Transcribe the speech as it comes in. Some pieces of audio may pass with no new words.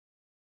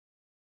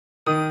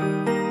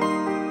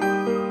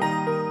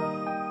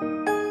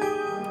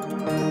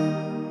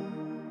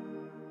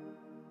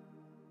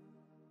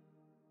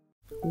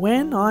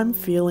When I'm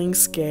feeling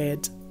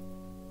scared.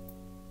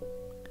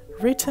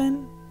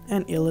 Written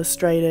and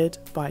illustrated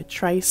by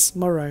Trace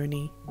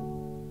Moroney.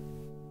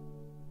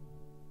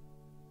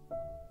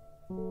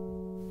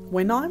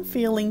 When I'm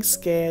feeling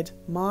scared,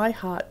 my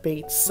heart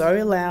beats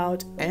so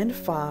loud and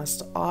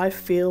fast I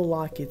feel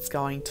like it's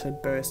going to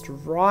burst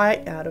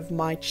right out of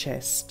my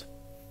chest.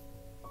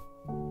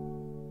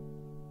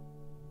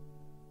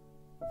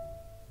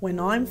 When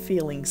I'm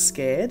feeling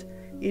scared,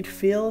 it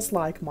feels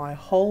like my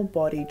whole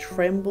body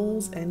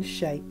trembles and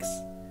shakes,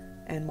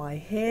 and my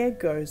hair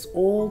goes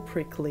all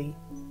prickly.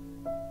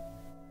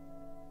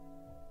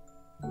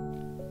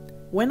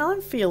 When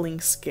I'm feeling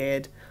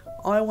scared,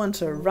 I want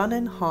to run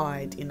and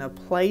hide in a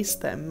place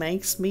that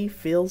makes me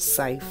feel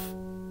safe.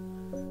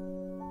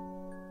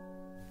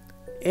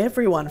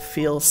 Everyone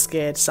feels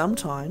scared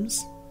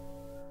sometimes.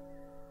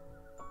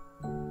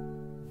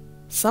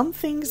 Some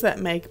things that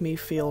make me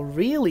feel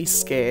really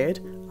scared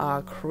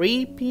are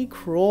creepy,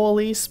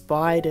 crawly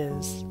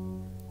spiders,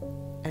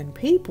 and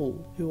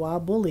people who are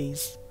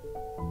bullies,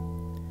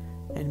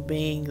 and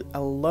being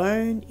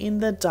alone in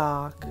the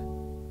dark.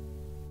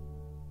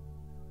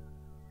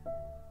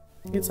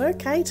 It's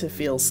okay to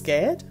feel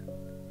scared.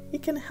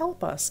 It can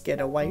help us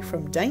get away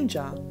from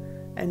danger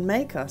and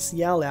make us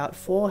yell out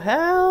for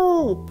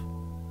help.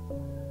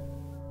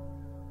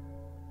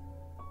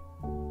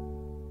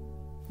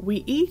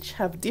 We each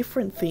have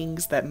different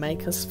things that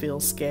make us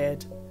feel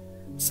scared.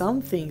 Some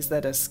things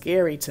that are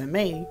scary to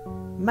me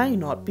may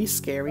not be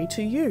scary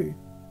to you.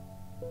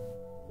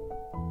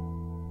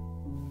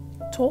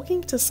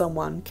 Talking to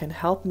someone can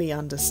help me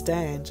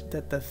understand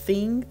that the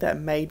thing that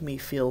made me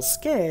feel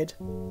scared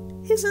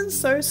isn't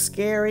so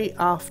scary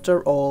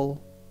after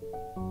all.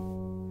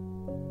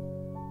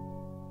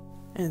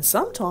 And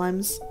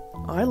sometimes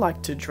I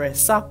like to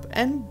dress up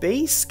and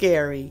be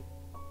scary.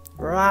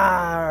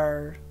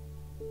 Rawr!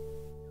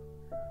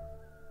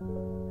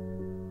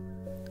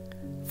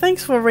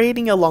 Thanks for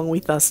reading along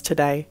with us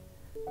today.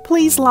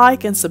 Please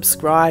like and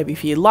subscribe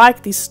if you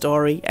like this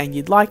story and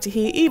you'd like to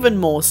hear even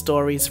more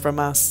stories from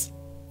us.